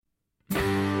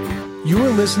You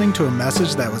are listening to a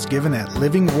message that was given at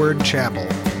Living Word Chapel,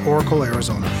 Oracle,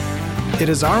 Arizona. It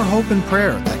is our hope and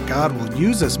prayer that God will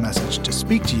use this message to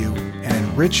speak to you and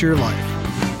enrich your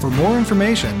life. For more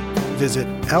information, visit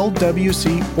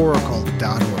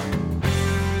lwcoracle.org.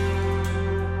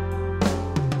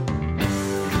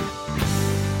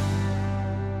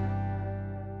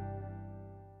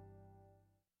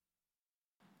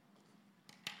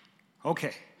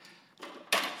 Okay,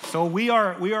 so we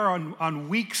are on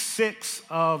week 6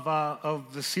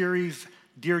 of the series,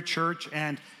 Dear Church,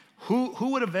 and who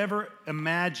would have ever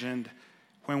imagined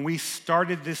when we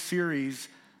started this series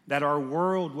that our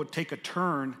world would take a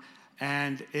turn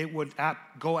and it would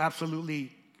go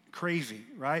absolutely crazy,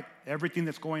 right? Everything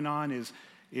that's going on is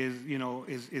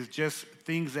just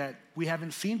things that we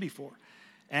haven't seen before,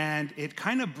 and it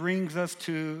kind of brings us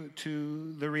to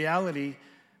the reality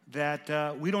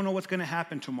that we don't know what's going to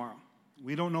happen tomorrow.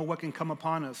 We don't know what can come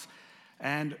upon us.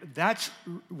 And that's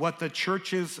what the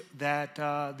churches that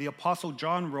the Apostle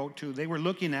John wrote to, they were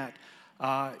looking at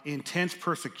intense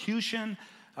persecution.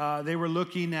 They were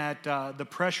looking at the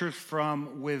pressures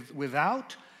from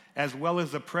without, as well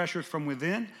as the pressures from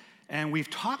within. And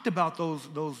we've talked about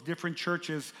those different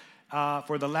churches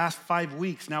for the last 5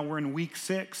 weeks. Now we're in week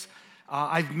 6.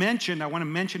 I want to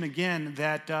mention again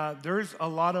that there's a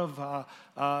lot of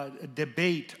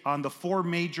debate on the 4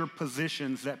 major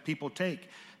positions that people take.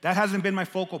 That hasn't been my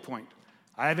focal point.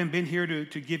 I haven't been here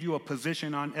to give you a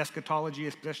position on eschatology,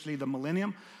 especially the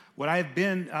millennium. What I've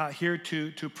been here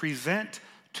to present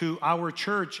to our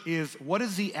church is what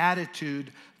is the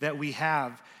attitude that we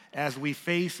have as we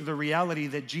face the reality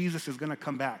that Jesus is going to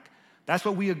come back. That's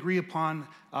what we agree upon.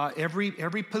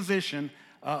 Every position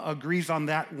agrees on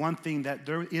that one thing, that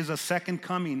there is a second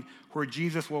coming where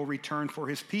Jesus will return for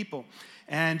his people.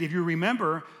 And if you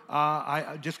remember,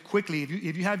 I just quickly,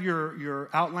 if you have your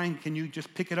outline, can you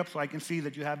just pick it up so I can see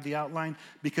that you have the outline?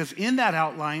 Because in that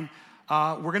outline,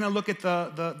 we're going to look at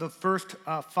the first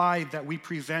 5 that we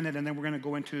presented, and then we're going to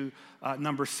go into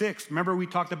number 6. Remember, we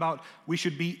talked about we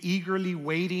should be eagerly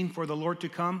waiting for the Lord to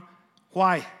come.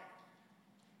 Why?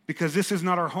 Because this is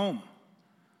not our home.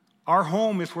 Our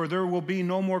home is where there will be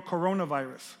no more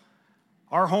coronavirus.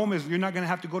 Our home is, you're not going to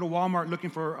have to go to Walmart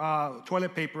looking for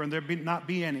toilet paper and not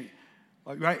be any.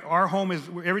 Right? Our home is,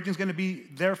 everything's going to be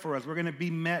there for us. We're going to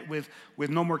be met with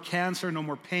no more cancer, no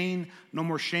more pain, no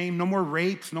more shame, no more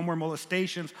rapes, no more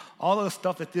molestations, all of the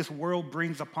stuff that this world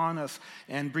brings upon us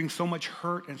and brings so much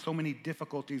hurt and so many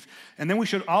difficulties. And then we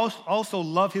should also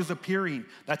love his appearing.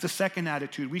 That's a second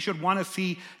attitude. We should want to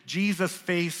see Jesus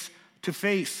face to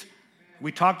face.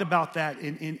 We talked about that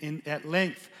at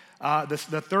length.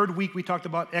 The third week, we talked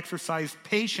about exercise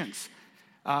patience.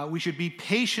 We should be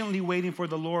patiently waiting for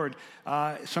the Lord.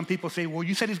 Some people say, well,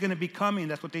 you said he's going to be coming.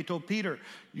 That's what they told Peter.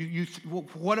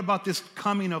 What about this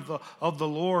coming of the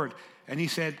Lord? And he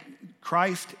said,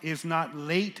 Christ is not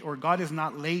late, or God is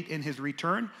not late in his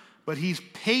return, but he's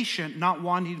patient, not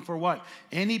wanting for what?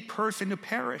 Any person to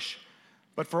perish,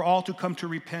 but for all to come to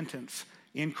repentance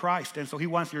in Christ. And so he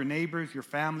wants your neighbors, your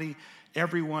family,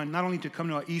 everyone, not only to come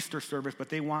to an Easter service, but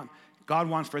God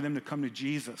wants for them to come to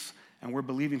Jesus. And we're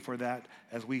believing for that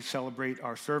as we celebrate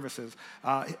our services.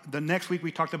 The next week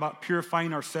we talked about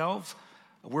purifying ourselves.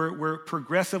 We're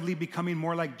progressively becoming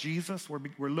more like Jesus.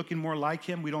 We're looking more like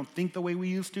him. We don't think the way we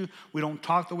used to. We don't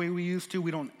talk the way we used to.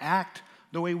 We don't act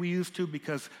the way we used to,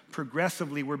 because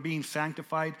progressively we're being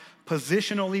sanctified.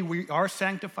 Positionally, we are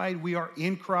sanctified. We are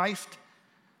in Christ.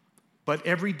 But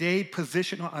every day,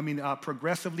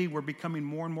 progressively, we're becoming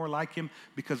more and more like him,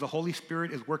 because the Holy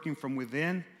Spirit is working from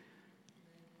within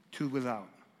to without.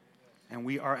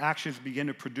 And our actions begin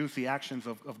to produce the actions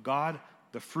of God,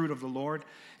 the fruit of the Lord.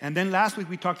 And then last week,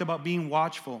 we talked about being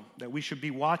watchful, that we should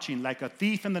be watching like a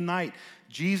thief in the night.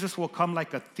 Jesus will come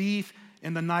like a thief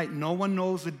in the night. No one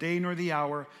knows the day nor the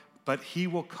hour, but he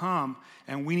will come.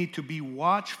 And we need to be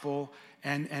watchful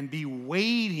and be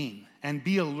waiting and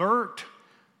be alert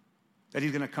that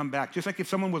he's going to come back. Just like if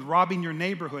someone was robbing your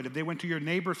neighborhood, if they went to your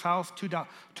neighbor's house, two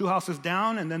houses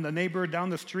down, and then the neighbor down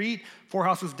the street, 4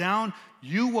 houses down,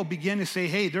 you will begin to say,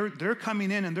 hey, they're coming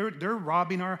in and they're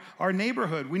robbing our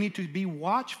neighborhood. We need to be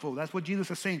watchful. That's what Jesus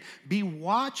is saying. Be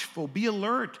watchful, be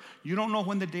alert. You don't know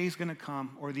when the day is going to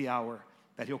come or the hour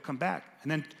that he'll come back.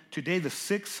 And then today, the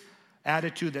 6th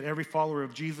attitude that every follower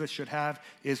of Jesus should have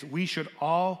is we should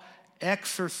all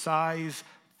exercise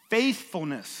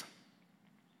faithfulness.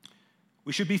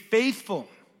 We should be faithful.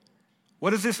 What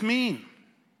does this mean?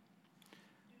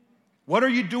 What are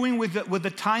you doing with the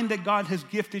time that God has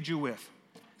gifted you with?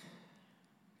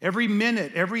 Every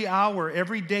minute, every hour,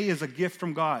 every day is a gift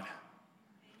from God.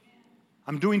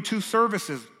 I'm doing 2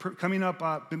 services coming up,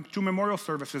 2 memorial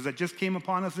services that just came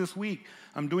upon us this week.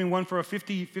 I'm doing one for a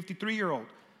 53-year-old.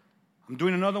 I'm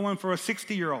doing another one for a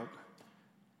 60-year-old.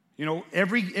 You know,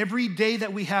 every day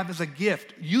that we have is a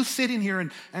gift. You sitting here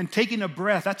and taking a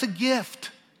breath, that's a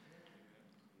gift.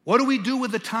 What do we do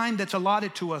with the time that's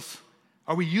allotted to us?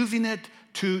 Are we using it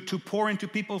to pour into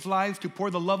people's lives, to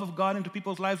pour the love of God into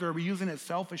people's lives, or are we using it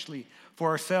selfishly for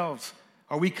ourselves?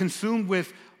 Are we consumed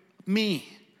with me?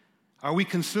 Are we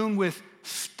consumed with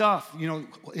stuff? You know,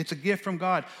 it's a gift from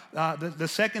God. The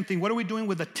second thing, what are we doing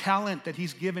with the talent that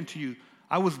He's given to you?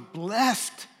 I was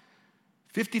blessed.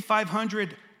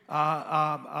 5,500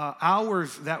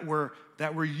 hours that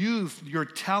were used, your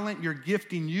talent, your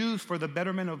gifting used for the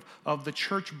betterment of the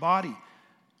church body.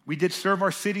 We did Serve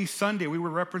Our City Sunday. We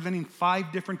were representing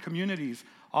 5 different communities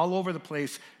all over the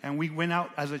place, and we went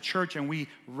out as a church and we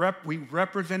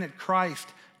represented Christ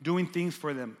doing things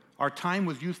for them. Our time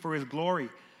was used for His glory.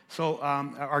 So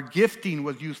our gifting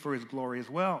was used for His glory as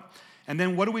well. And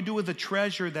then what do we do with the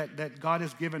treasure that God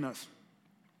has given us?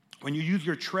 When you use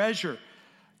your treasure,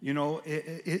 you know,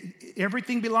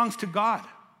 everything belongs to God.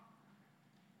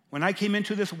 When I came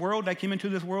into this world, I came into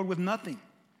this world with nothing.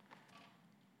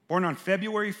 Born on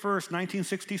February 1st,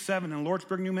 1967 in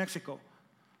Lordsburg, New Mexico.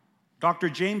 Dr.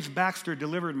 James Baxter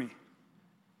delivered me.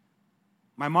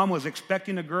 My mom was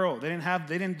expecting a girl. They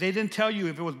didn't tell you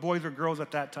if it was boys or girls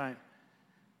at that time.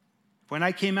 When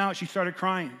I came out, she started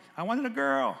crying. I wanted a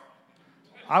girl.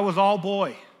 I was all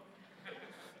boy.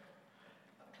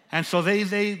 And so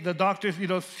the doctors, you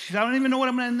know, she said, I don't even know what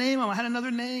I'm going to name him. I had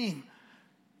another name.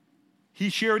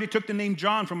 She already took the name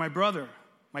John from my brother,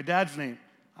 my dad's name.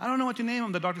 I don't know what to name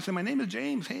him. The doctor said, my name is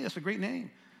James. Hey, that's a great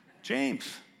name. James.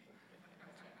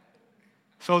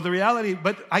 So the reality,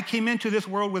 but I came into this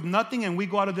world with nothing, and we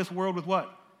go out of this world with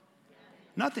what?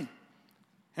 Nothing.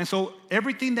 And so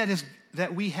everything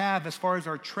that we have as far as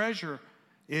our treasure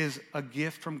is a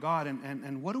gift from God.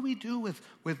 And what do we do with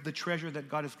the treasure that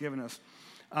God has given us?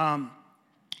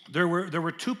 There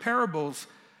were 2 parables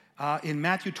in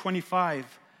Matthew 25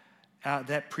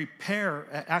 that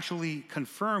actually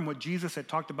confirm what Jesus had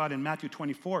talked about in Matthew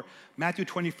 24. Matthew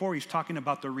 24, He's talking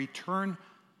about the return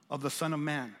of the Son of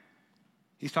Man.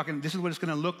 He's talking, this is what it's going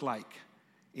to look like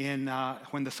when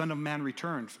the Son of Man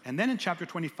returns. And then in chapter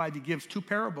 25, He gives 2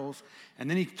 parables, and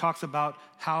then He talks about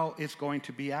how it's going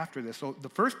to be after this. So the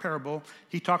first parable,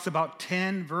 He talks about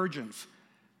 10 virgins.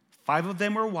 5 of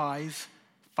them were wise,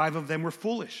 5 of them were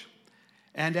foolish.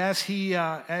 And as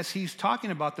he's talking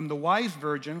about them, the wise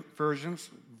virgins,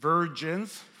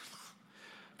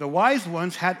 the wise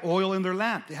ones had oil in their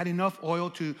lamp. They had enough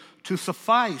oil to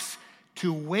suffice,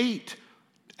 to wait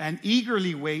and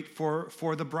eagerly wait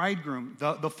for the bridegroom.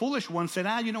 The foolish ones said,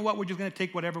 you know what, we're just going to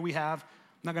take whatever we have. I'm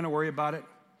not going to worry about it.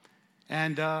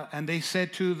 And they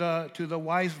said to the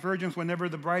wise virgins, whenever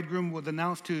the bridegroom was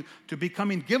announced to be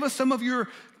coming, give us some of your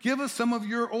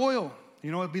oil.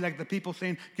 You know, it'd be like the people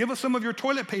saying, give us some of your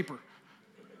toilet paper.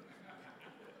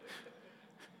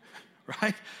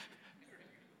 Right?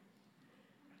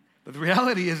 But the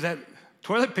reality is that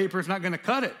toilet paper is not going to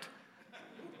cut it.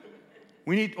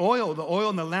 We need oil. The oil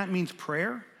in the lamp means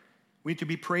prayer. We need to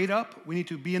be prayed up. We need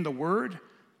to be in the Word,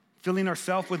 filling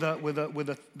ourselves with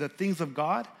the things of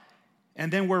God.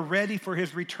 And then we're ready for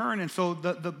His return. And so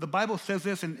the Bible says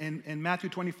this in Matthew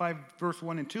 25, verse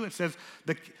 1 and 2. It says,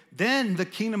 then the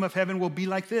kingdom of heaven will be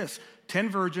like this. 10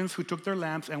 virgins who took their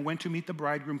lamps and went to meet the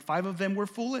bridegroom. 5 of them were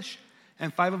foolish,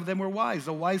 and 5 of them were wise.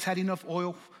 The wise had enough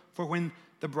oil for when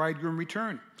the bridegroom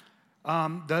returned.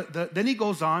 Then he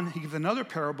goes on. He gives another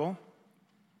parable.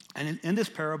 And in this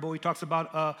parable, he talks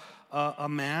about a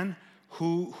man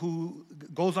who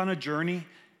goes on a journey.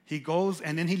 He goes,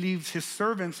 and then he leaves his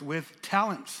servants with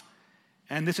talents.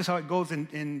 And this is how it goes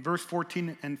in verse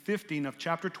 14 and 15 of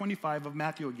chapter 25 of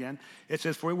Matthew again. It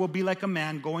says, for it will be like a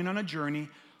man going on a journey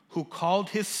who called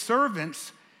his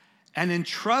servants and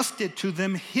entrusted to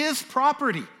them his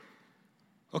property.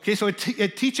 Okay, so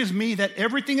it teaches me that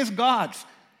everything is God's.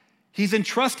 He's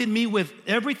entrusted me with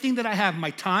everything that I have,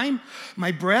 my time,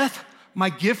 my breath, my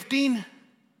gifting,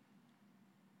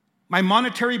 my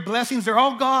monetary blessings, they're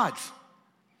all God's.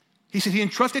 He said he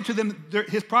entrusted to them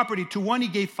his property. To one he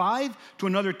gave 5, to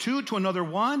another 2, to another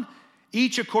 1,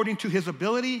 each according to his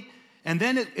ability. And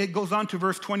then it goes on to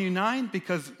verse 29,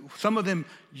 because some of them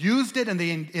used it and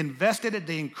they invested it,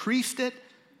 they increased it.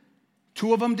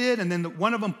 2 of them did, and then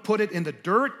one of them put it in the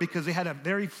dirt because they had a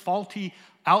very faulty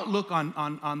outlook on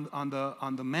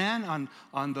the man,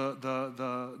 on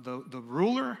the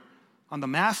ruler, on the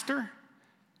master,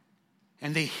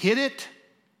 and they hid it.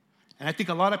 And I think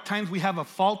a lot of times we have a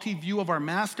faulty view of our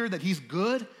master, that he's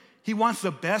good He wants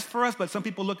the best for us, but some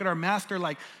people look at our master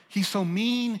like, he's so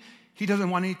mean, he doesn't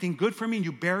want anything good for me, and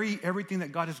you bury everything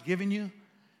that God has given you. And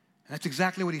that's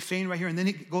exactly what he's saying right here. And then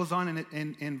he goes on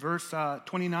in verse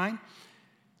 29.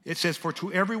 It says, for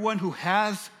to everyone who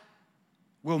has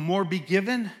will more be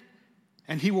given,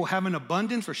 and he will have an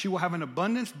abundance, or she will have an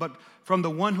abundance. But from the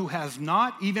one who has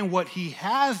not, even what he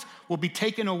has will be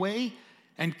taken away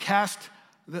and cast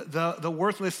the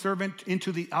worthless servant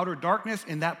into the outer darkness.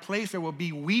 In that place there will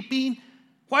be weeping.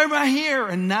 Why am I here?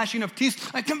 And gnashing of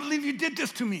teeth. I can't believe you did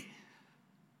this to me.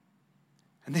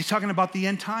 And he's talking about the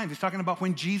end times. He's talking about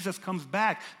when Jesus comes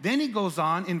back. Then he goes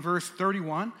on in verse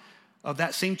 31 of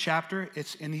that same chapter,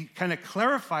 and he kind of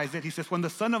clarifies it. He says, when the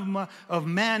Son of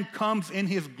Man comes in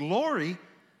his glory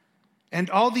and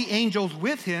all the angels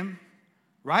with him,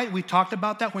 right? We talked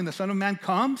about that when the Son of Man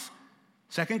comes,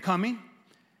 second coming.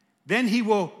 Then he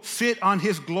will sit on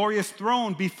his glorious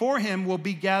throne. Before him will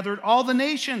be gathered all the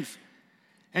nations.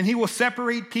 And he will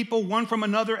separate people one from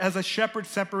another as a shepherd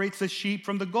separates the sheep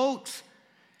from the goats.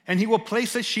 And he will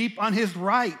place the sheep on his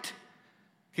right.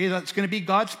 Okay, that's going to be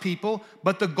God's people,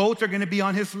 but the goats are going to be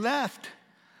on his left.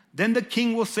 Then the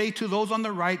king will say to those on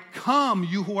the right, come,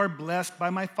 you who are blessed by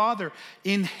my Father.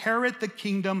 Inherit the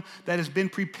kingdom that has been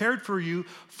prepared for you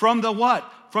from the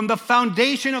what? From the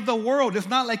foundation of the world. It's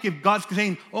not like if God's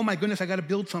saying, oh my goodness, I got to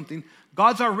build something.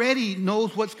 God's already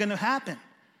knows what's going to happen.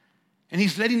 And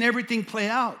he's letting everything play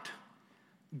out.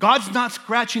 God's not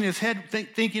scratching his head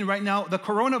thinking right now, the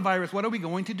coronavirus, what are we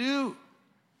going to do?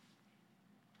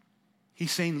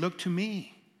 He's saying, look to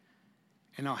me,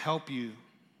 and I'll help you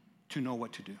to know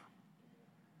what to do.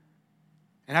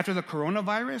 And after the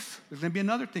coronavirus, there's going to be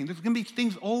another thing. There's going to be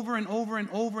things over and over and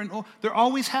over and over. There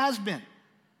always has been.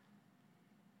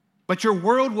 But your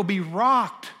world will be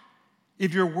rocked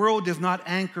if your world is not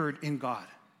anchored in God.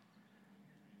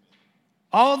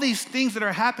 All these things that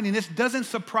are happening, this doesn't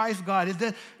surprise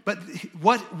God. But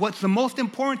what's the most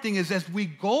important thing is as we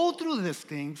go through these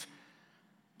things,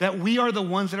 that we are the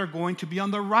ones that are going to be on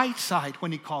the right side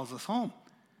when he calls us home,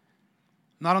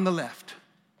 not on the left.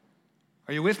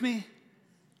 Are you with me?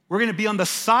 We're going to be on the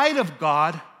side of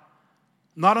God,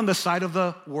 not on the side of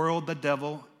the world, the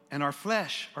devil, and our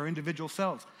flesh, our individual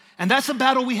selves. And that's the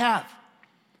battle we have.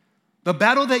 The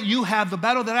battle that you have, the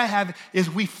battle that I have, is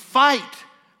we fight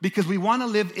because we want to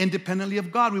live independently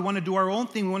of God. We want to do our own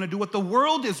thing. We want to do what the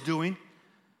world is doing.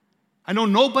 I know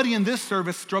nobody in this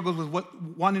service struggles with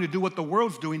wanting to do what the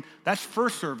world's doing. That's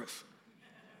first service.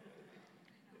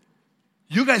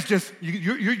 You guys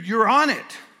you're on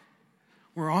it.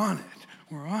 We're on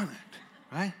it,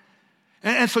 right?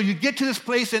 And so you get to this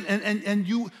place and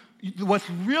you what's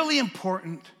really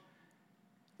important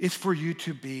is for you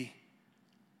to be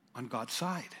on God's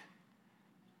side,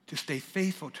 to stay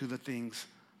faithful to the things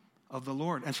of the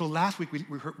Lord. And so last week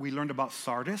we learned about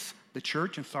Sardis, the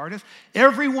church in Sardis.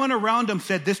 Everyone around them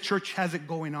said, this church has it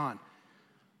going on.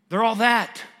 They're all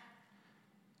that.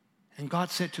 And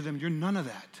God said to them, you're none of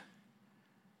that.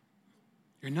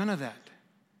 You're none of that.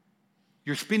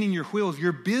 You're spinning your wheels.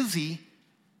 You're busy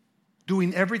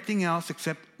doing everything else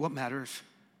except what matters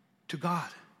to God.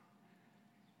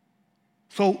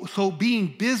 So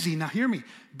being busy, now hear me,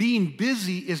 being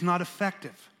busy is not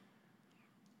effective.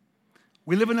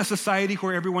 We live in a society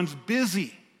where everyone's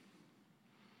busy.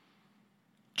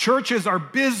 Churches are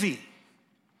busy.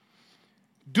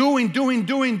 Doing.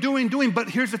 But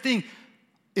here's the thing.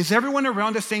 Is everyone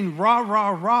around us saying rah, rah,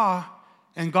 rah,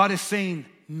 and God is saying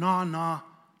nah, nah,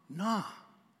 nah?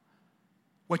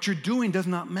 What you're doing does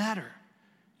not matter.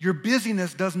 Your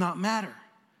busyness does not matter.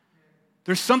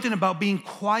 There's something about being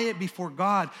quiet before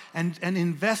God and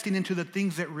investing into the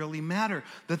things that really matter.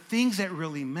 The things that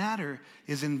really matter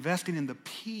is investing in the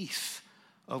peace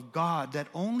of God that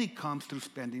only comes through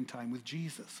spending time with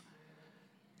Jesus.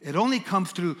 It only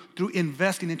comes through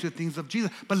investing into things of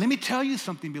Jesus. But let me tell you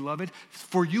something, beloved,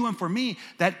 for you and for me,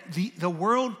 that the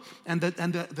world and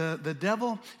the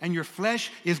devil and your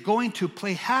flesh is going to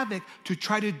play havoc to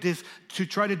try to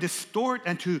distort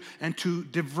and to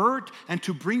divert and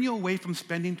to bring you away from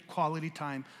spending quality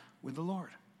time with the Lord.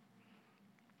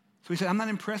 So he said, I'm not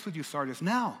impressed with you, Sardis.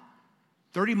 Now,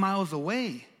 30 miles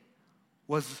away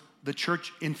was the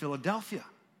church in Philadelphia.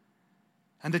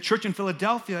 And the church in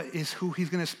Philadelphia is who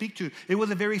he's going to speak to. It was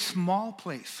a very small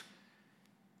place.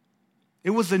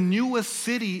 It was the newest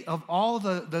city of all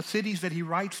the cities that he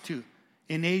writes to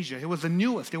in Asia. It was the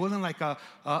newest. It wasn't like a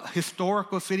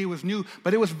historical city. It was new.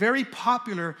 But it was very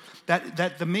popular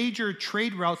that the major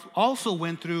trade routes also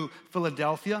went through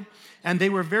Philadelphia. And they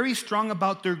were very strong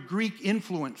about their Greek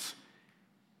influence.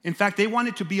 In fact, they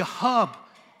wanted to be a hub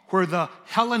where the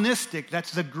Hellenistic,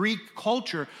 that's the Greek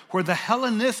culture, where the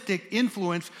Hellenistic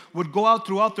influence would go out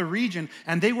throughout the region.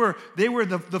 And they were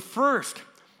the first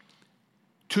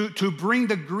to bring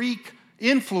the Greek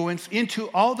influence into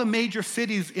all the major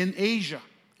cities in Asia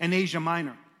and Asia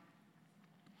Minor.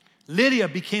 Lydia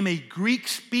became a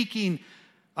Greek-speaking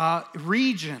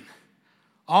region,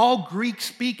 all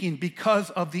Greek-speaking because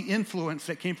of the influence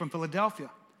that came from Philadelphia.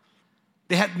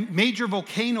 They had major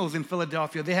volcanoes in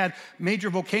Philadelphia. They had major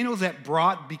volcanoes that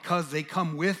brought, because they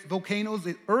come with volcanoes,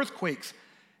 the earthquakes.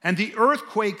 And the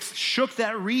earthquakes shook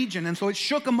that region, and so it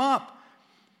shook them up.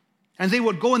 And they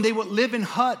would go and they would live in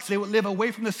huts. They would live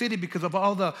away from the city because of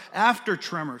all the after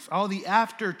tremors, all the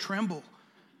after tremble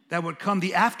that would come,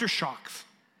 the aftershocks.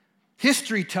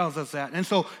 History tells us that. And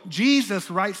so Jesus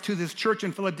writes to this church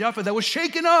in Philadelphia that was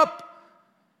shaken up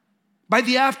by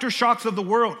the aftershocks of the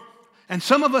world. And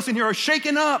some of us in here are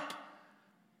shaken up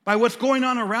by what's going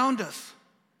on around us.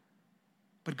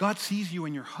 But God sees you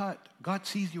in your hut. God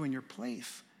sees you in your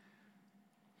place.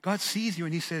 God sees you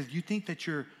and he says, you think that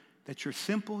you're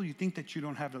simple? You think that you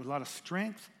don't have a lot of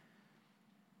strength?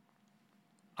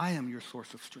 I am your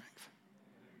source of strength.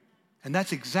 And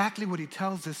that's exactly what he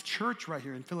tells this church right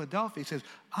here in Philadelphia. He says,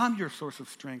 I'm your source of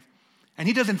strength. And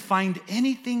he doesn't find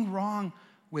anything wrong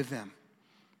with them.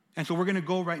 And so we're going to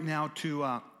go right now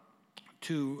to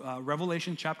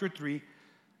Revelation chapter 3,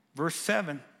 verse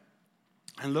 7,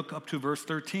 and look up to verse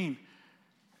 13.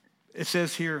 It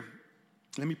says here,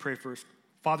 let me pray first.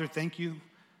 Father, thank you.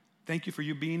 Thank you for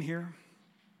you being here.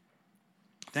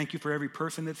 Thank you for every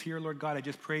person that's here, Lord God. I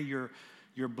just pray your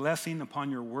blessing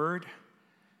upon your word.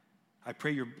 I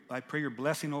pray your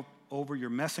blessing over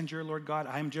your messenger, Lord God.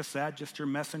 I am just that, just your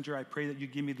messenger. I pray that you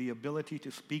give me the ability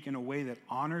to speak in a way that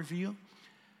honors you.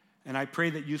 And I pray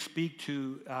that you speak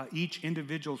to each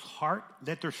individual's heart.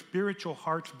 Let their spiritual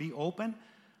hearts be open.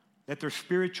 Let their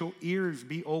spiritual ears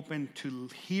be open to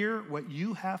hear what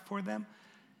you have for them.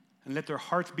 And let their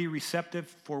hearts be receptive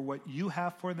for what you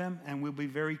have for them. And we'll be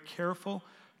very careful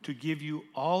to give you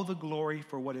all the glory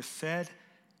for what is said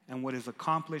and what is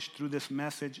accomplished through this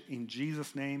message in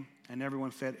Jesus' name. And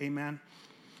everyone said, amen.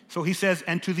 So he says,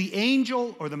 and to the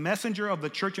angel or the messenger of the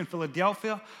church in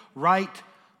Philadelphia, write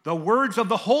the words of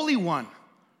the Holy One,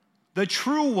 the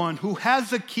true one who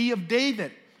has the key of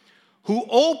David, who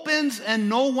opens and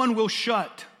no one will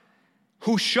shut,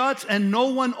 who shuts and no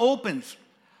one opens.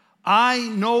 I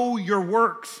know your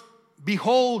works.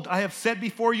 Behold, I have set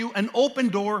before you an open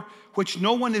door which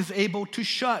no one is able to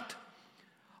shut.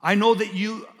 I know that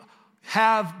you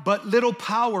have but little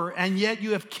power, and yet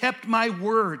you have kept my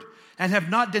word and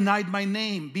have not denied my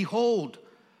name. Behold,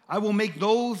 I will make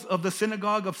those of the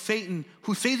synagogue of Satan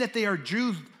who say that they are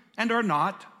Jews and are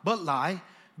not, but lie.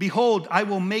 Behold, I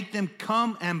will make them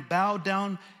come and bow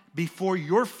down before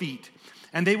your feet,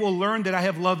 and they will learn that I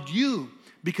have loved you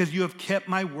because you have kept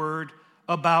my word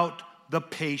about the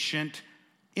patient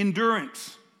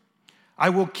endurance. I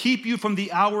will keep you from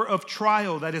the hour of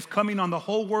trial that is coming on the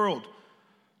whole world.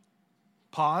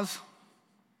 Pause.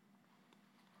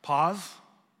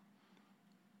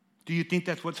 Do you think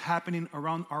that's what's happening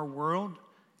around our world?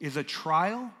 Is a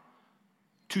trial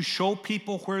to show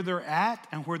people where they're at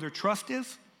and where their trust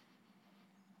is?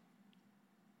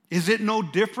 Is it no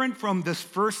different from this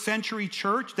first century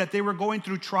church that they were going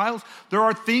through trials? There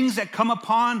are things that come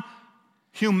upon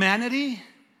humanity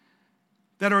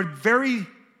that are very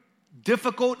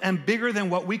difficult and bigger than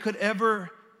what we could ever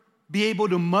be able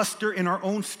to muster in our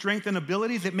own strength and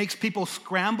abilities. It makes people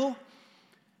scramble.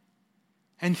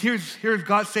 And here's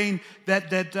God saying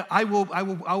that I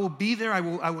will be there. I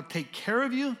will take care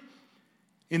of you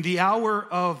in the hour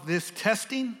of this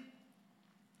testing,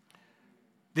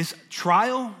 this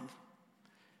trial.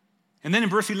 And then in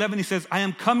verse 11 he says, I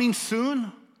am coming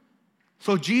soon.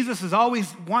 So Jesus is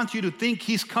always wants you to think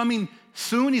he's coming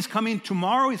soon. He's coming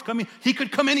tomorrow. He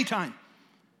could come anytime.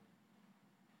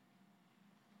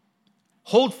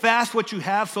 Hold fast what you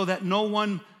have so that no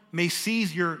one may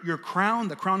seize your crown,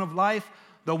 the crown of life.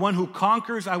 The one who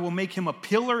conquers, I will make him a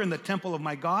pillar in the temple of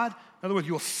my God. In other words,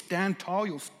 you'll stand tall,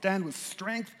 you'll stand with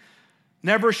strength.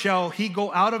 Never shall he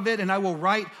go out of it, and I will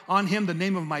write on him the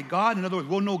name of my God. In other words,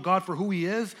 we'll know God for who he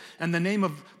is, and the name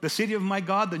of the city of my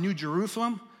God, the New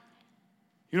Jerusalem.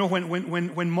 You know,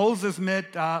 when Moses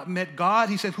met God,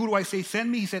 he said, who do I say sent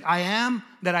me? He said, I am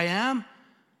that I am.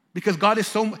 Because God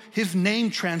is his name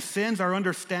transcends our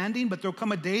understanding, but there'll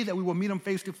come a day that we will meet him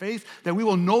face to face, that we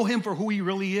will know him for who he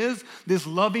really is, this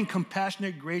loving,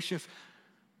 compassionate, gracious,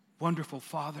 wonderful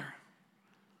Father,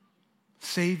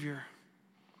 Savior,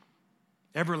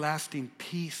 everlasting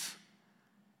peace,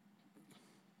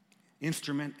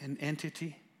 instrument and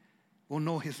entity. We'll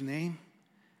know his name.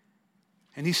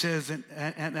 And he says,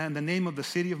 and the name of the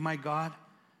city of my God,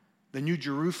 the New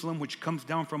Jerusalem, which comes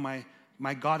down from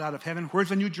my God out of heaven. Where's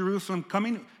the New Jerusalem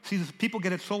coming? See, people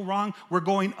get it so wrong. We're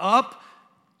going up.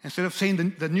 Instead of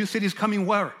saying the new city is coming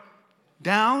where?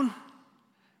 Down.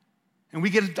 And we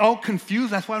get all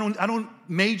confused. That's why I don't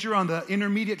major on the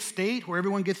intermediate state where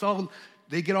everyone gets all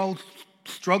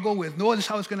struggle with, no, this is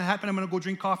how it's going to happen. I'm going to go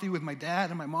drink coffee with my dad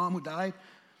and my mom who died.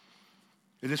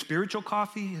 Is it spiritual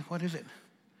coffee? What is it?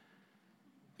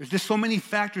 There's just so many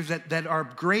factors that are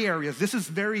gray areas. This is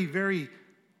very, very,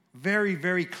 very,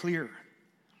 very clear.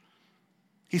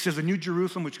 He says, the New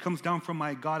Jerusalem, which comes down from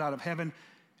my God out of heaven,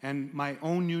 and my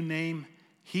own new name,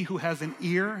 he who has an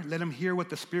ear, let him hear what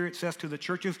the Spirit says to the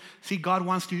churches. See, God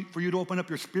wants for you to open up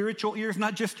your spiritual ears,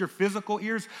 not just your physical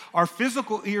ears. Our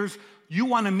physical ears, you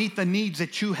want to meet the needs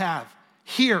that you have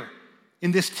here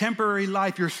in this temporary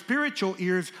life. Your spiritual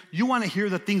ears, you want to hear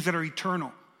the things that are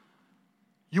eternal.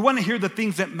 You want to hear the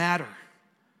things that matter,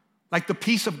 like the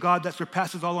peace of God that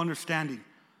surpasses all understanding,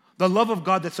 the love of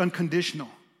God that's unconditional,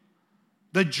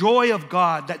 the joy of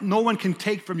God that no one can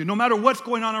take from you, no matter what's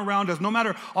going on around us, no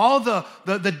matter all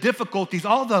the difficulties,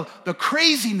 all the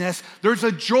craziness, there's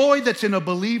a joy that's in a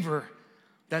believer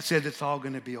that says it's all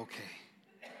going to be okay.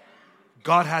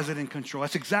 God has it in control.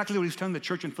 That's exactly what he's telling the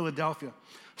church in Philadelphia.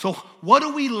 So what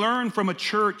do we learn from a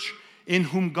church in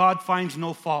whom God finds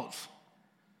no faults?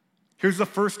 Here's the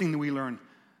first thing that we learn.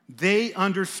 They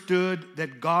understood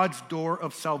that God's door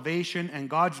of salvation and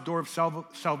God's door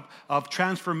of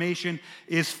transformation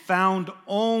is found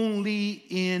only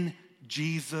in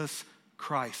Jesus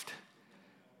Christ.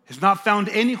 It's not found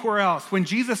anywhere else. When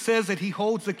Jesus says that he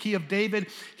holds the key of David,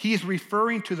 he is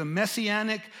referring to the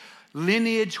messianic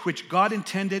lineage which God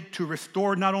intended to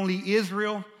restore not only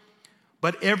Israel,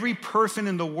 but every person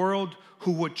in the world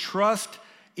who would trust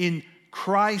in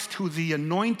Christ, who's the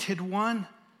anointed one,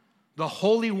 the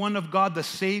Holy One of God, the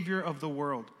Savior of the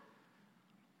world.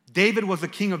 David was the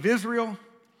king of Israel.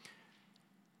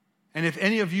 And if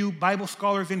any of you Bible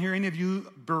scholars in here, any of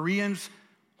you Bereans,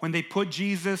 when they put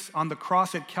Jesus on the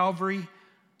cross at Calvary,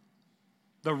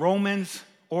 the Romans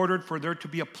ordered for there to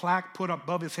be a plaque put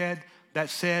above his head that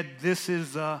said, "This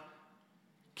is the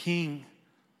King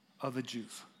of the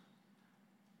Jews."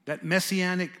 That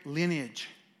messianic lineage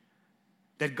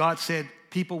that God said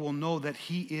people will know that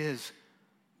he is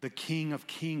the King of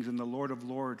Kings and the Lord of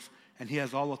Lords, and he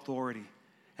has all authority.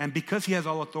 And because he has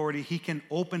all authority, he can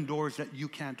open doors that you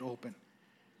can't open.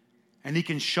 And he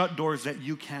can shut doors that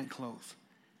you can't close.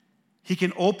 He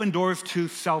can open doors to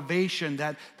salvation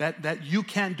that you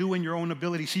can't do in your own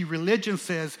ability. See, religion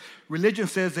says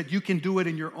that you can do it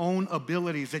in your own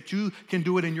abilities, that you can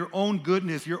do it in your own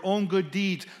goodness, your own good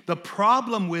deeds. The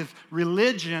problem with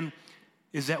religion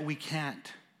is that we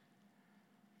can't.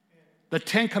 The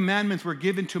 10 Commandments were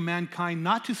given to mankind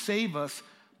not to save us,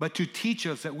 but to teach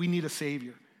us that we need a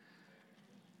Savior.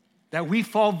 That we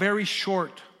fall very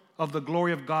short of the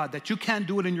glory of God, that you can't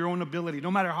do it in your own ability,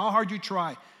 no matter how hard you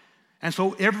try. And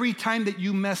so every time that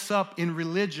you mess up in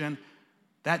religion,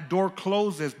 that door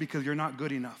closes because you're not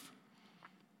good enough.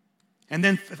 And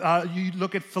then you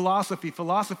look at philosophy.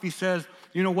 Philosophy says,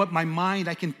 you know what, my mind,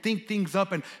 I can think things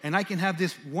up and I can have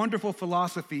this wonderful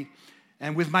philosophy.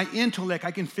 And with my intellect,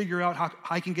 I can figure out how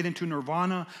I can get into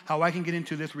nirvana, how I can get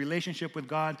into this relationship with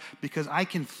God, because I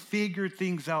can figure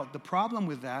things out. The problem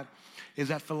with that is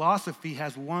that philosophy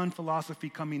has one philosophy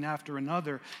coming after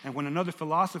another. And when another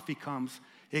philosophy comes,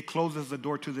 it closes the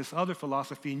door to this other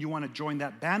philosophy, and you want to join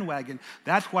that bandwagon.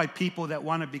 That's why people that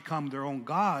want to become their own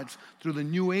gods through the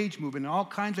New Age movement and all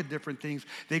kinds of different things,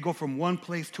 they go from one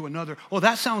place to another. Oh,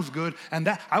 that sounds good. And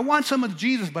that I want some of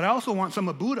Jesus, but I also want some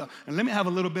of Buddha. And let me have a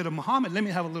little bit of Muhammad. Let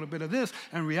me have a little bit of this.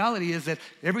 And reality is that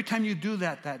every time you do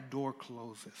that, that door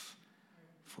closes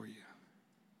for you.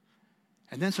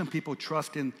 And then some people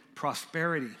trust in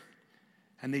prosperity,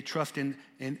 and they trust in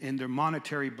their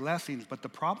monetary blessings. But the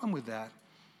problem with that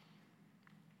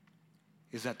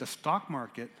is that the stock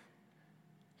market,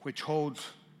 which holds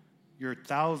your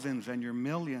thousands and your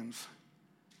millions,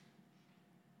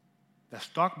 the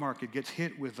stock market gets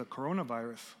hit with the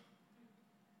coronavirus.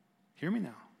 Hear me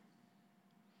now.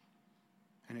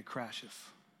 And it crashes.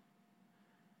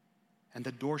 And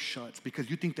the door shuts because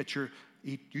you think that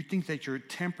your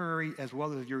temporary as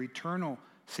well as your eternal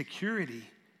security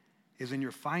is in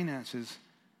your finances.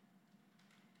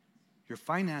 Your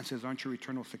finances aren't your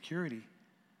eternal security.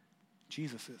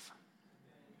 Jesus is.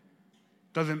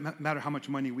 Doesn't matter how much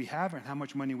money we have and how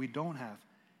much money we don't have.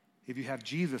 If you have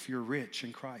Jesus, you're rich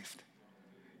in Christ.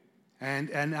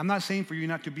 And I'm not saying for you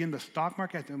not to be in the stock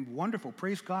market. Wonderful,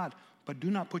 praise God. But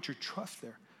do not put your trust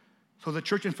there. So the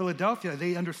church in Philadelphia,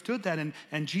 they understood that.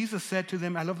 And Jesus said to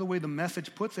them, I love the way the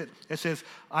Message puts it. It says,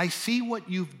 I see what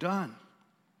you've done.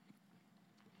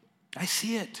 I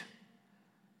see it.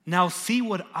 Now see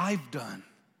what I've done.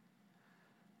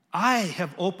 I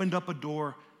have opened up a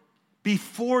door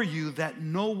before you that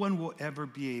no one will ever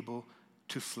be able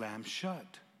to slam shut.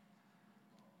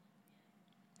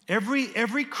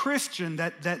 Every Christian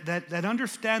that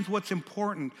understands what's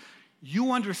important,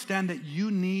 you understand that you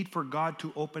need for God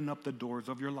to open up the doors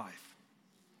of your life.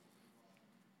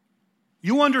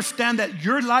 You understand that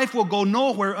your life will go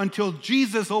nowhere until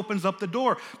Jesus opens up the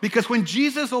door. Because when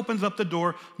Jesus opens up the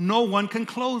door, no one can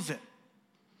close it.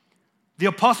 The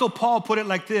Apostle Paul put it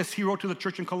like this. He wrote to the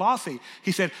church in Colossae.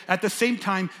 He said, at the same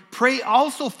time, pray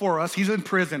also for us. He's in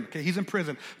prison. Okay, he's in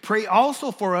prison. Pray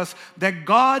also for us that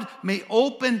God may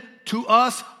open to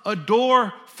us a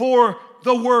door for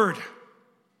the word,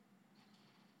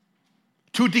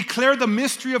 to declare the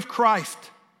mystery of Christ,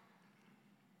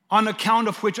 on account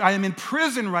of which I am in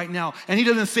prison right now. And he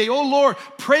doesn't say, oh Lord,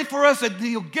 pray for us that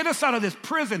you'll get us out of this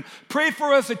prison. Pray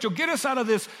for us that you'll get us out of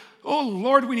this. Oh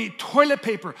Lord, we need toilet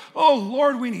paper. Oh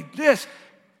Lord, we need this.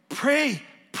 Pray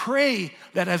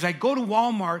that as I go to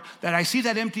Walmart, that I see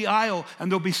that empty aisle and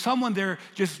there'll be someone there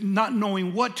just not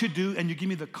knowing what to do, and you give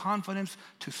me the confidence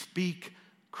to speak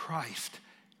Christ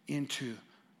into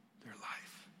their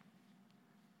life.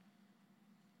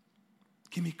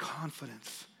 Give me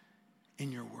confidence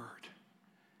in your word.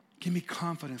 Give me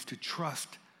confidence to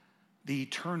trust the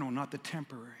eternal, not the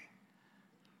temporary.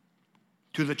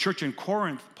 To the church in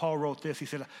Corinth, Paul wrote this. He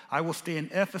said, I will stay in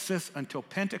Ephesus until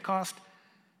Pentecost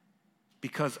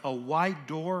because a wide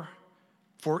door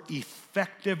for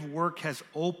effective work has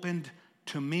opened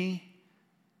to me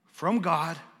from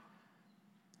God,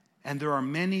 and there are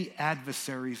many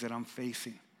adversaries that I'm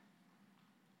facing.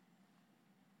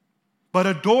 But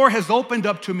a door has opened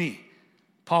up to me,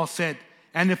 Paul said,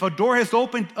 and if a door has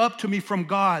opened up to me from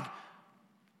God,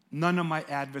 none of my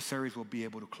adversaries will be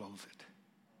able to close it.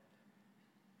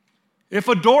 If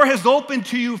a door has opened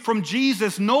to you from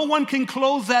Jesus, no one can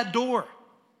close that door.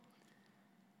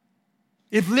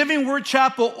 If Living Word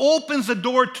Chapel opens the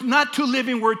door not to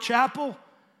Living Word Chapel,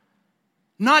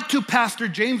 not to Pastor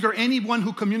James or anyone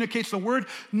who communicates the word,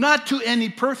 not to any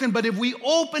person, but if we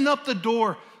open up the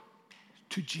door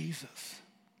to Jesus,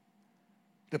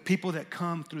 the people that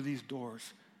come through these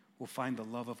doors will find the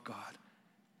love of God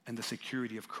and the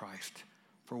security of Christ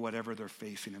for whatever they're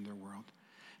facing in their world.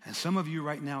 And some of you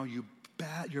right now, you're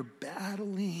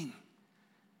battling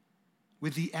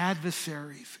with the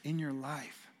adversaries in your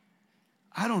life.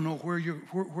 I don't know where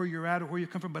you're at or where you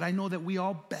come from, but I know that we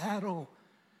all battle.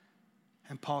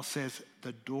 And Paul says,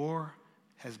 the door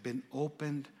has been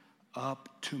opened up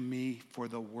to me for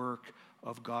the work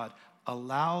of God.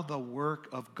 Allow the work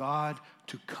of God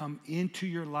to come into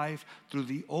your life through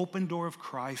the open door of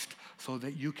Christ so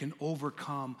that you can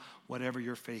overcome whatever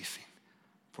you're facing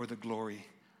for the glory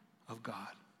of God.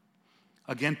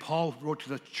 Again, Paul wrote to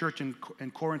the church in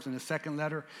Corinth in the second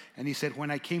letter, and he said,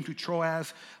 when I came to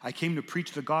Troas, I came to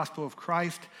preach the gospel of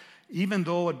Christ. Even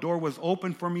though a door was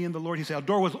open for me in the Lord, he said, a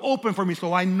door was open for me,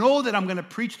 so I know that I'm going to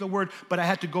preach the word, but I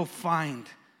had to go find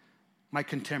my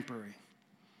contemporary.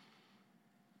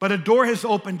 But a door has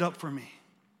opened up for me.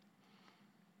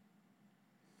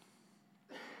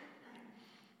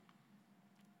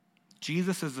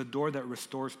 Jesus is the door that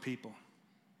restores people.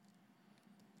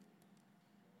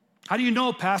 How do you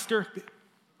know, Pastor?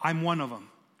 I'm one of them.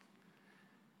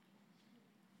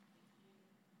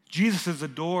 Jesus is the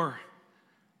door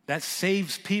that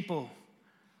saves people.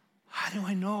 How do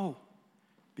I know?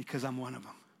 Because I'm one of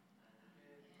them.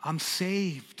 I'm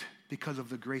saved because of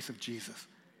the grace of Jesus.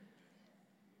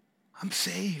 I'm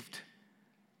saved.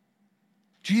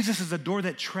 Jesus is a door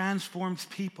that transforms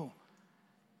people.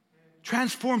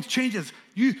 Transforms, changes.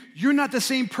 You're not the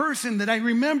same person that I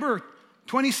remember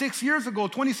 26 years ago,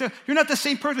 27. You're not the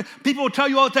same person. People will tell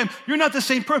you all the time, you're not the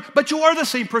same person, but you are the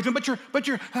same person.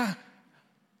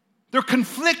 They're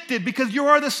conflicted because you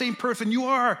are the same person. You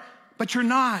are, but you're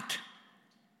not.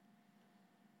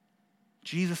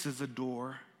 Jesus is the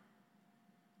door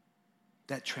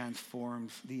that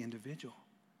transforms the individual.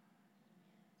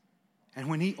 And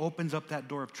when he opens up that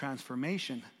door of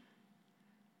transformation,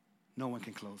 no one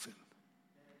can close it.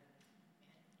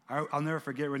 I'll never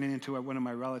forget running into one of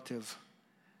my relatives.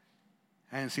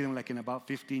 I hadn't seen him like in about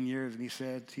 15 years, and he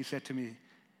said to me,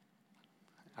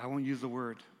 I won't use the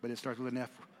word, but it starts with an F.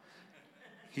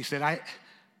 He said,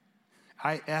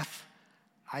 I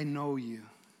know you.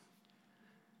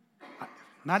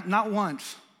 Not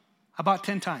once, about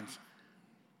 10 times.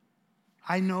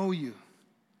 I know you.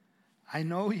 I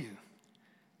know you.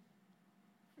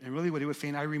 And really what he was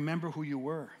saying, I remember who you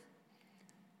were.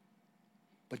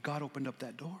 But God opened up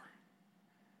that door.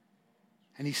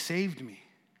 And he saved me.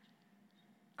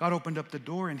 God opened up the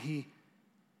door and he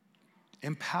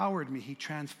empowered me. He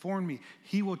transformed me.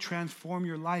 He will transform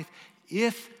your life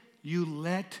if you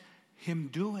let him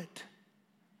do it.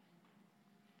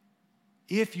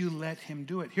 If you let him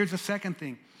do it. Here's the second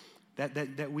thing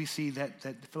that we see that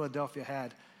Philadelphia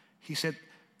had. He said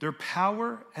their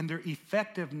power and their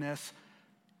effectiveness,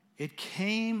 it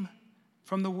came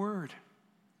from the word.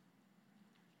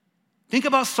 Think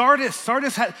about Sardis.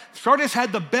 Sardis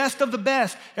had the best of the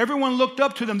best. Everyone looked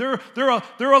up to them.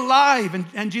 They're alive.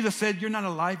 And Jesus said, you're not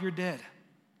alive, you're dead.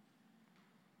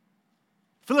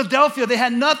 Philadelphia, they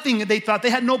had nothing. They thought they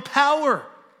had no power.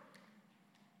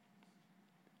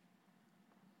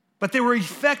 But they were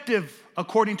effective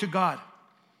according to God.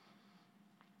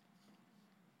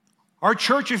 Our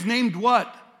church is named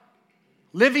what?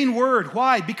 Living Word.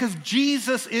 Why? Because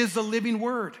Jesus is the living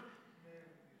Word.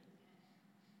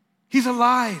 He's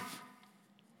alive.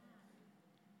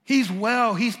 He's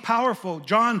well. He's powerful.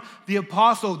 John the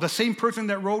Apostle, the same person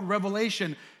that wrote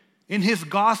Revelation, in his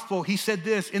gospel, he said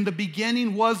this, in the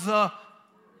beginning was the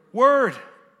Word,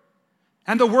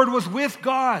 and the Word was with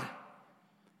God,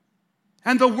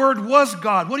 and the Word was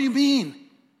God. What do you mean?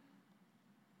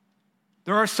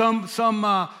 There are some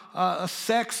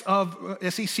sects of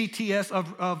sects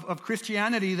of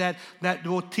Christianity that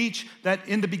will teach that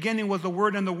in the beginning was the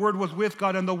Word and the Word was with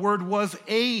God and the Word was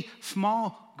a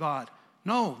small God.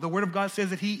 No, the Word of God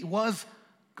says that he was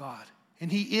God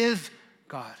and he is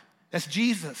God. That's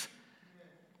Jesus.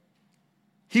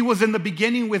 He was in the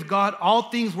beginning with God. All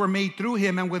things were made through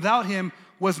him, and without him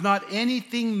was not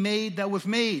anything made that was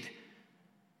made.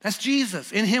 That's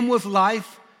Jesus. In him was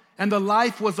life, and the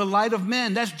life was the light of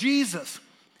men. That's Jesus.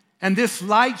 And this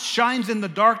light shines in the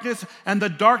darkness, and the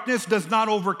darkness does not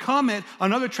overcome it.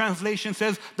 Another translation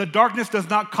says, the darkness does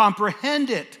not comprehend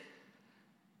it.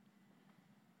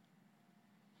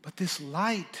 But this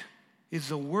light is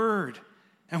the Word.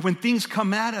 And when things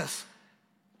come at us,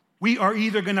 we are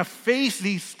either going to face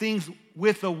these things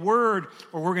with the Word,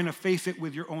 or we're going to face it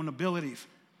with your own abilities.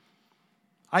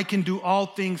 I can do all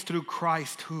things through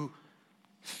Christ who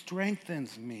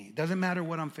strengthens me. Doesn't matter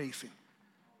what I'm facing.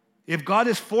 If God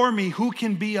is for me, who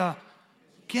can be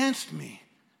against me?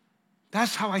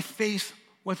 That's how I face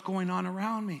what's going on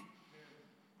around me.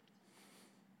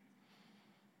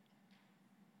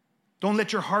 Don't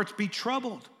let your hearts be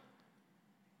troubled.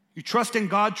 You trust in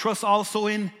God, trust also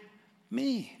in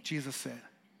me, Jesus said.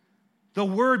 The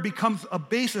Word becomes a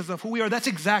basis of who we are. That's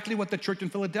exactly what the church in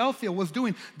Philadelphia was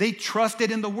doing. They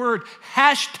trusted in the Word.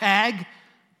 Hashtag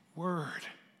Word.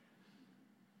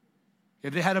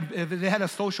 If they had a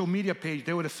social media page,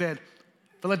 they would have said,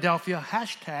 Philadelphia,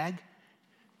 hashtag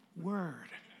Word.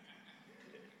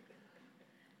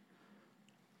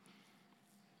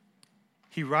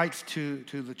 He writes to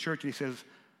the church and he says,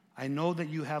 I know that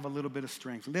you have a little bit of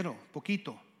strength. Little,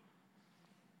 poquito.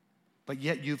 But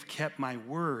yet you've kept my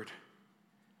word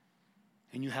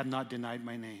and you have not denied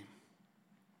my name.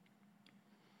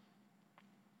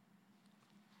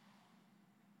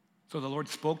 So the Lord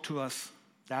spoke to us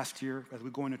last year as we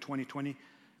go into 2020.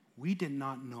 We did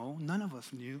not know, none of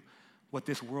us knew what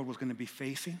this world was going to be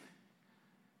facing.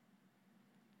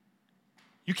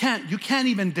 You can't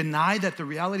even deny that the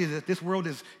reality is that this world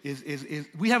is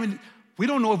we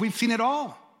don't know if we've seen it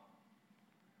all.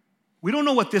 We don't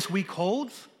know what this week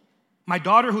holds. My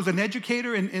daughter, who's an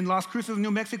educator in Las Cruces,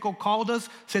 New Mexico, called us,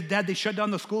 said, Dad, they shut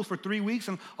down the schools for 3 weeks,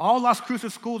 and all Las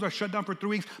Cruces schools are shut down for 3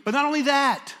 weeks. But not only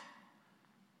that,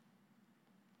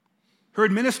 her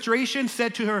administration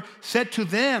said to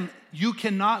them, you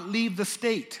cannot leave the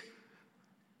state.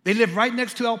 They live right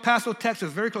next to El Paso,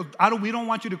 Texas, very close. We don't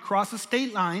want you to cross the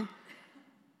state line.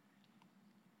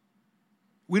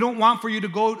 We don't want for you to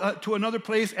go to another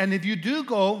place. And if you do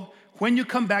go, when you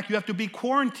come back, you have to be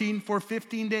quarantined for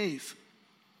 15 days.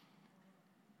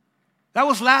 That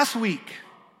was last week.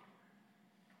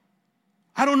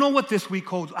 I don't know what this week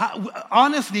holds.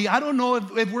 Honestly, I don't know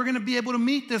if we're going to be able to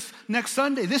meet this next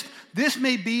Sunday. This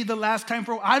may be the last time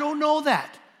I don't know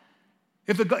that.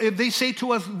 If they say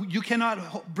to us, you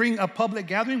cannot bring a public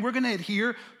gathering, we're going to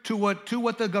adhere to what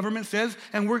the government says,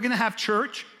 and we're going to have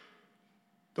church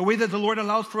the way that the Lord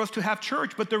allows for us to have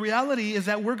church. But the reality is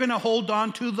that we're going to hold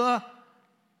on to the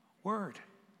Word.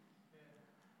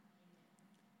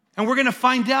 And we're going to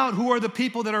find out who are the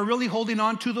people that are really holding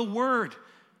on to the Word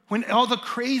when all the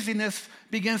craziness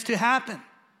begins to happen.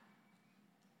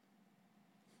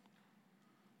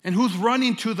 And who's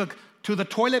running to the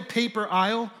toilet paper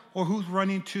aisle, or who's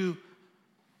running to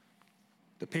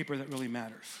the paper that really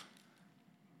matters.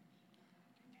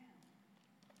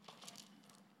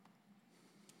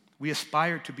 We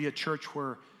aspire to be a church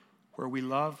where we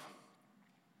love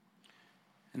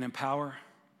and empower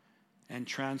and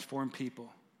transform people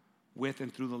with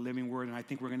and through the living word. And I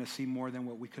think we're going to see more than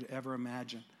what we could ever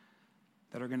imagine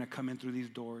that are going to come in through these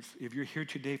doors. If you're here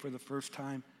today for the first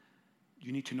time,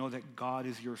 you need to know that God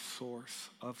is your source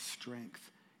of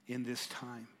strength in this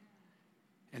time.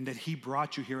 And that he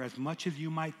brought you here. As much as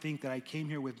you might think that I came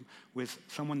here with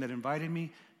someone that invited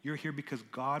me, you're here because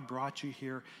God brought you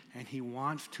here, and he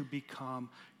wants to become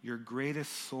your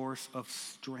greatest source of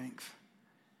strength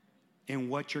in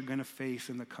what you're going to face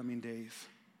in the coming days.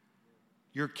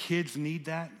 Your kids need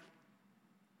that.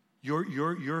 Your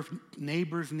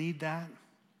neighbors need that.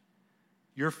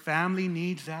 Your family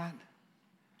needs that.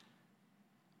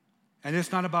 And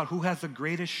it's not about who has the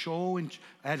greatest show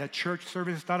at a church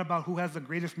service. It's not about who has the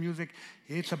greatest music.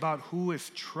 It's about who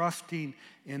is trusting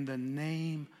in the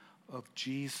name of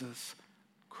Jesus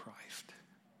Christ.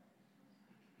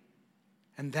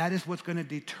 And that is what's going to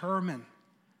determine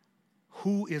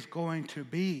who is going to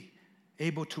be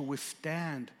able to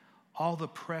withstand all the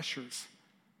pressures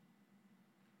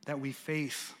that we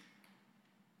face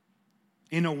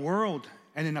in a world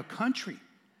and in a country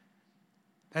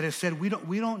that has said we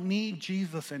don't need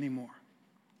Jesus anymore.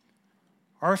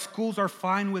 Our schools are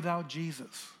fine without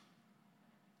Jesus.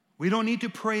 We don't need to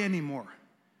pray anymore.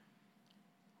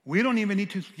 We don't even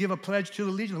need to give a pledge to the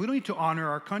allegiance. We don't need to honor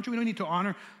our country. We don't need to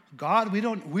honor God.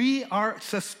 We are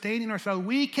sustaining ourselves.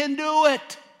 We can do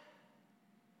it.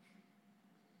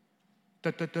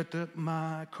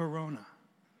 My corona.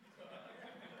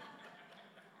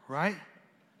 Right?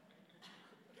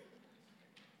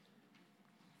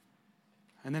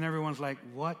 And then everyone's like,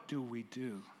 what do we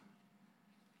do?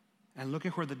 And look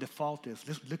at where the default is.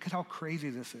 Look at how crazy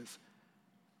this is.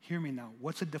 Hear me now.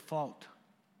 What's a default?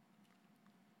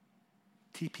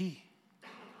 TP.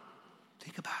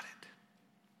 Think about it.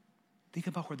 Think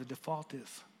about where the default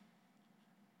is.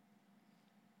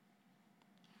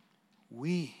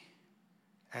 We,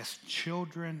 as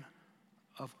children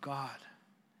of God,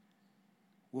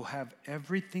 will have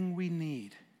everything we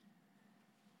need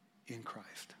in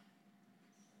Christ.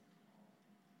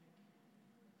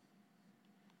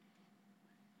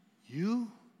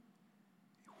 You,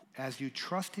 as you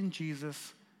trust in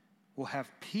Jesus, will have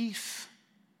peace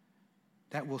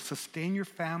that will sustain your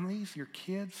families, your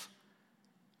kids,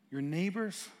 your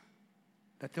neighbors,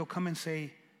 that they'll come and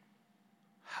say,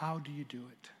 how do you do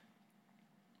it?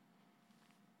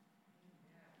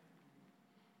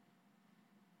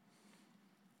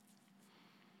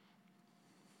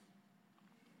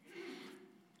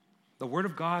 The Word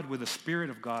of God with the Spirit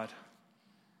of God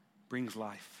brings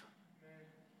life.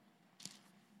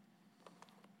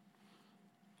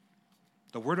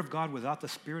 The Word of God without the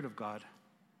Spirit of God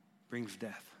brings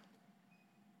death.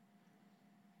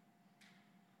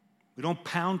 We don't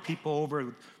pound people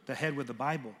over the head with the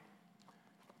Bible.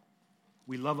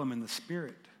 We love them in the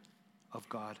Spirit of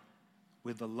God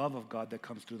with the love of God that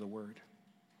comes through the Word.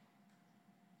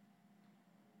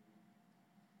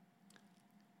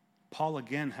 Paul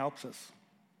again helps us.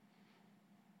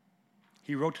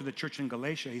 He wrote to the church in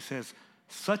Galatia, he says,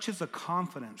 such is the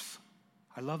confidence.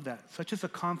 I love that. Such is the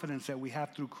confidence that we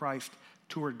have through Christ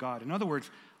toward God. In other words,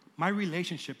 my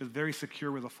relationship is very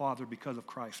secure with the Father because of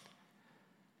Christ.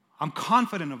 I'm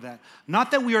confident of that.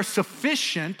 Not that we are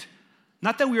sufficient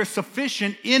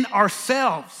in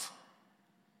ourselves.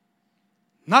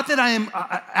 Not that I am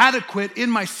adequate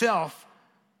in myself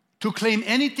to claim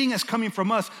anything as coming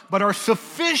from us, but our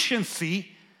sufficiency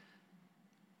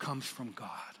comes from God.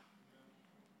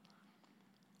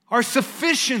 Our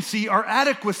sufficiency, our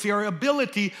adequacy, our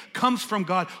ability comes from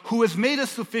God, who has made us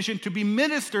sufficient to be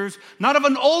ministers, not of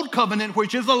an old covenant,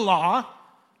 which is a law,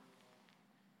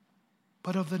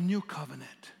 but of the new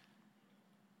covenant.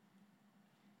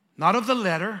 Not of the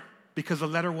letter, because the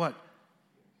letter what?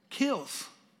 Kills.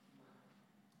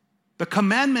 The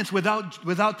commandments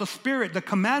without the Spirit, the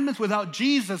commandments without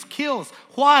Jesus kills.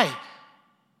 Why?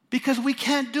 Because we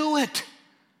can't do it.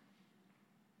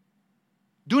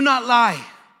 Do not lie.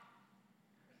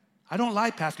 I don't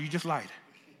lie, Pastor, you just lied.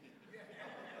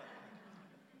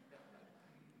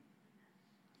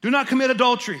 Do not commit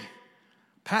adultery.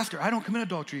 Pastor, I don't commit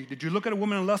adultery. Did you look at a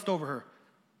woman and lust over her?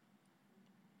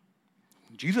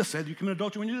 Jesus said you commit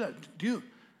adultery when you do that. Do you?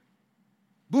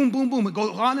 Boom, boom, boom. It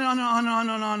goes on and on and on and on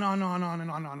and on and on and on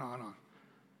and on and on and on.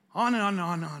 On and on and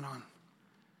on and on.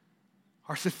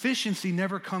 Our sufficiency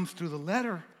never comes through the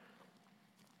letter.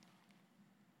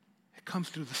 It comes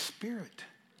through the Spirit.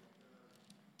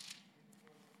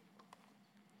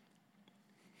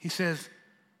 He says,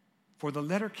 for the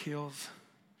letter kills,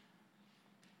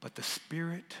 but the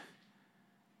Spirit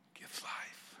gives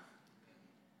life.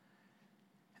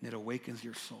 and it awakens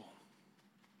your soul.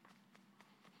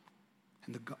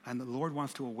 And the Lord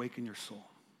wants to awaken your soul.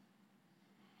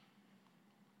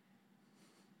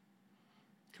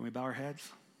 Can we bow our heads?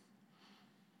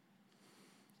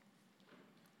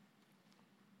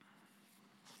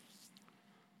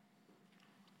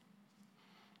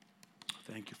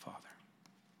 Thank you, Father.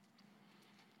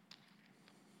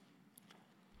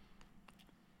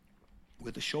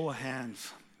 With a show of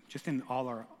hands, just in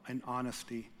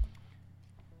honesty,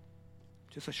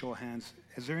 just a show of hands,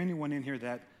 is there anyone in here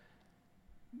that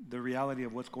the reality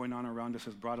of what's going on around us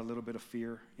has brought a little bit of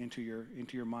fear into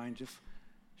your mind? Just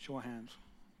show of hands.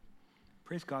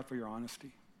 Praise God for your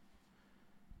honesty.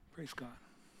 Praise God.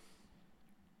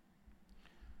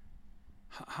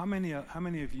 How many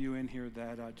of you in here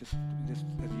that just as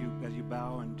you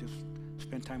bow and just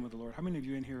spend time with the Lord, how many of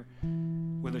you in here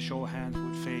with a show of hands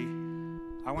would say,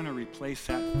 I want to replace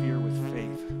that fear with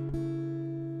faith?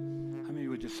 How many of you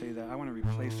would just say that? I want to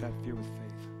replace that fear with faith.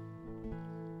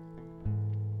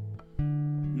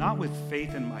 Not with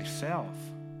faith in myself,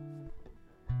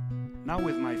 not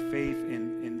with my faith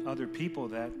in other people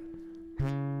that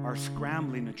are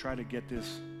scrambling to try to get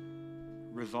this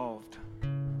resolved,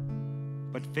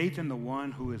 but faith in the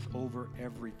one who is over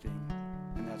everything,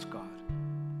 and that's God.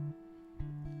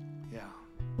 Yeah.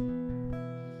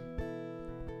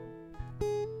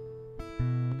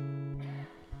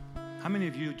 How many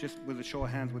of you, just with a show of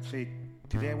hands, would say,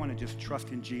 today I want to just trust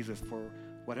in Jesus for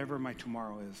whatever my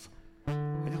tomorrow is?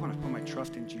 I just want to put my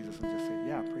trust in Jesus and just say,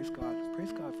 yeah, praise God.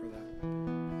 Praise God for that.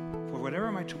 For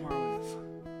whatever my tomorrow is.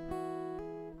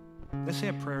 Let's say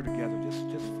a prayer together.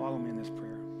 Just follow me in this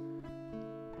prayer.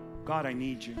 God, I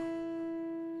need you.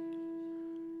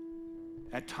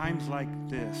 At times like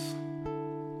this,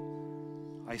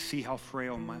 I see how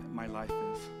frail my life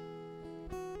is.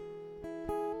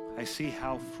 I see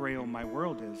how frail my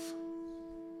world is.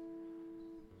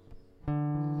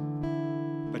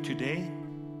 But today,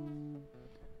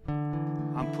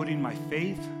 I'm putting my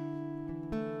faith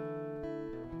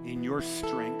in your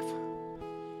strength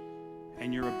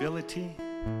and your ability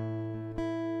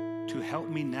to help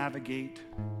me navigate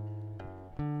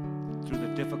through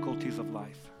the difficulties of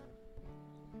life.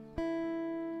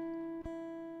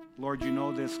 Lord, you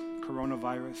know this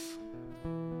coronavirus.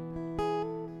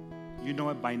 You know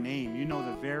it by name. You know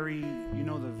the very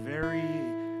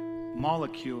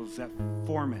molecules that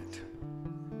form it.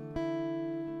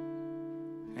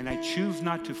 And I choose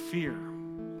not to fear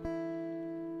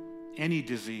any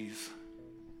disease,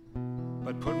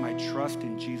 but put my trust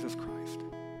in Jesus Christ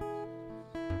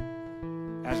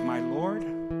as my Lord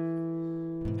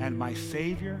and my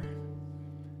Savior,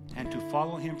 and to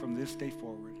follow him from this day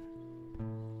forward.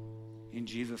 In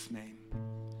Jesus' name.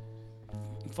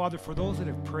 And Father, for those that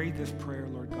have prayed this prayer,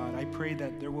 Lord God, I pray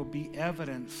that there will be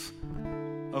evidence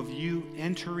of you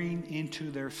entering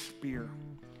into their sphere,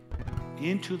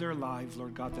 into their lives,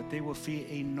 Lord God, that they will see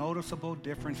a noticeable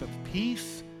difference of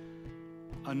peace,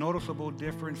 a noticeable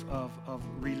difference of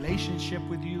relationship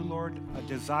with you, Lord, a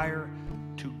desire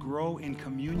to grow in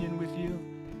communion with you,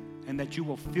 and that you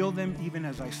will fill them, even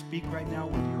as I speak right now,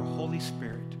 with your Holy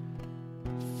Spirit.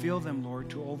 Fill them, Lord,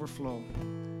 to overflow.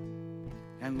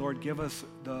 And Lord, give us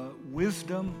the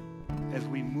wisdom as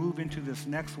we move into this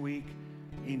next week.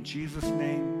 In Jesus'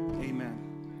 name, amen.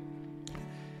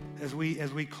 As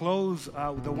we close,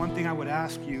 the one thing I would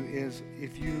ask you is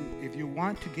if you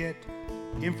want to get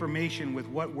information with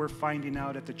what we're finding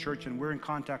out at the church, and we're in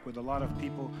contact with a lot of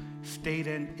people, state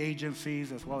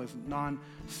agencies as well as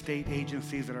non-state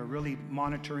agencies that are really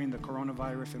monitoring the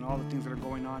coronavirus and all the things that are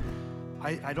going on.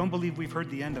 I don't believe we've heard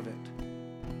the end of it.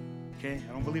 Okay,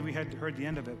 I don't believe we had heard the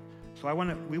end of it. So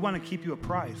we want to keep you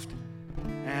apprised,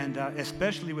 and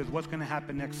especially with what's going to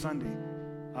happen next Sunday.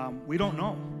 We don't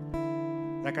know.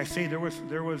 Like I say, there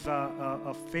was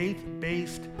a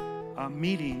faith-based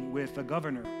meeting with the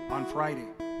governor on Friday,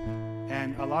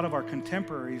 and a lot of our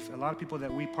contemporaries, a lot of people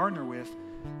that we partner with,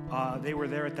 they were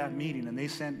there at that meeting, and they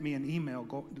sent me an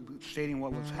email stating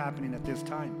what was happening at this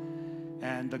time.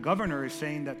 And the governor is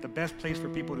saying that the best place for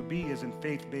people to be is in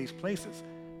faith-based places,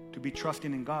 to be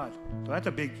trusting in God. So that's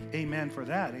a big amen for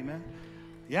that, amen?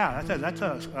 Yeah, that's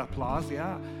a applause,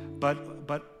 yeah.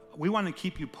 But we want to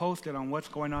keep you posted on what's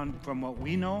going on from what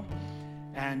we know,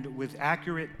 and with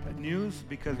accurate news,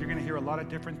 because you're going to hear a lot of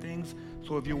different things.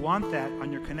 So if you want that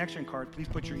on your connection card, please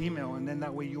put your email, and then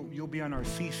that way you'll be on our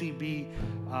CCB,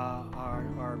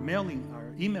 our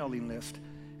emailing list,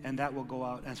 and that will go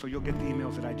out, and so you'll get the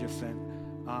emails that I just sent.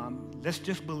 Let's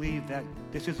just believe that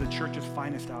this is the church's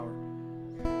finest hour,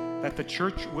 that the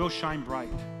church will shine bright,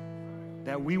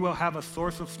 that we will have a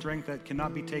source of strength that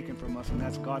cannot be taken from us, and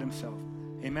that's God himself.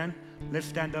 Amen? Let's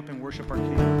stand up and worship our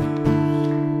King.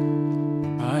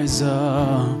 Rise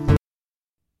up.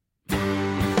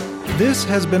 This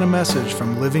has been a message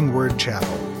from Living Word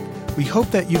Chapel. We hope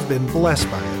that you've been blessed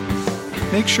by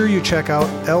it. Make sure you check out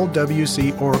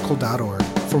lwcoracle.org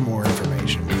for more information.